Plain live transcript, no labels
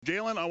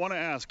Jalen, I want to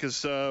ask,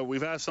 because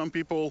we've asked some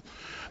people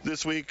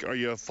this week, are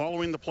you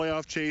following the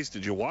playoff chase?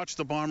 Did you watch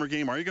the Bomber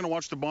game? Are you going to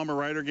watch the Bomber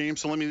Rider game?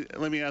 So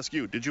let me ask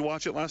you, did you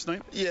watch it last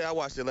night? Yeah, I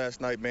watched it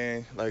last night,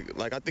 man.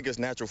 Like I think it's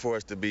natural for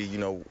us to be,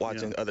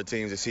 watching other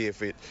teams to see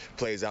if it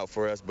plays out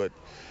for us. But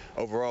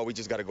overall, we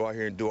just got to go out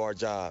here and do our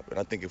job. And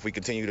I think if we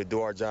continue to do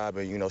our job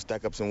and,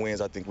 stack up some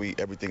wins, I think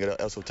everything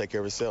else will take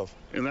care of itself.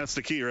 And that's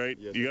the key, right?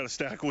 Yes. You got to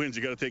stack wins.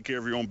 You got to take care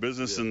of your own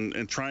business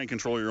and try and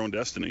control your own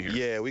destiny here.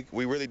 Yeah,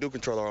 we really do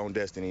control our own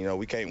destiny.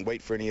 We can't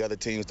wait for any other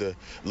teams to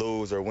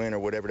lose or win or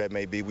whatever that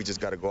may be. We just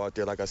got to go out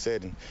there, like I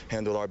said, and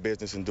handle our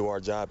business and do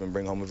our job and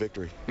bring home a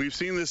victory. We've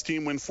seen this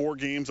team win 4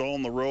 games all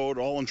on the road,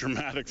 all in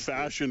dramatic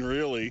fashion,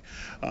 really.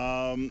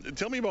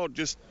 Tell me about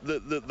just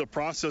the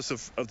process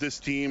of this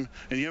team,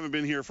 and you haven't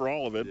been here for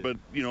all of it, but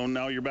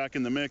now you're back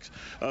in the mix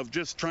of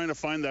just trying to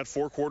find that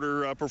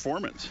 4-quarter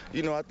performance.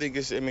 I think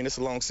it's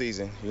a long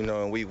season,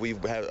 and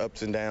we've had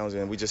ups and downs,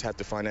 and we just have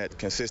to find that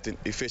consistent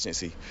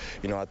efficiency.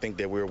 I think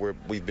that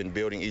we've been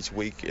building each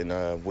week,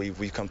 and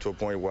we've come to a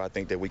point where I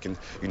think that we can,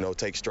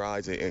 take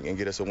strides and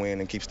get us a win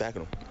and keep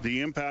stacking them.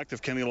 The impact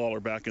of Kenny Lawler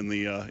back in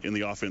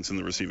the offense and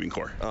the receiving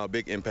corps.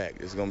 Big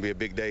impact. It's going to be a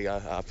big day.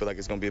 I feel like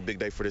it's going to be a big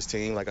day for this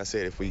team. Like I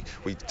said, if we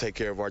take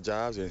care of our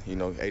jobs and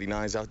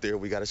 89's out there,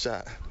 we got a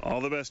shot.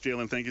 All the best,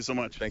 Jalen. Thank you so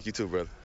much. Thank you too, brother.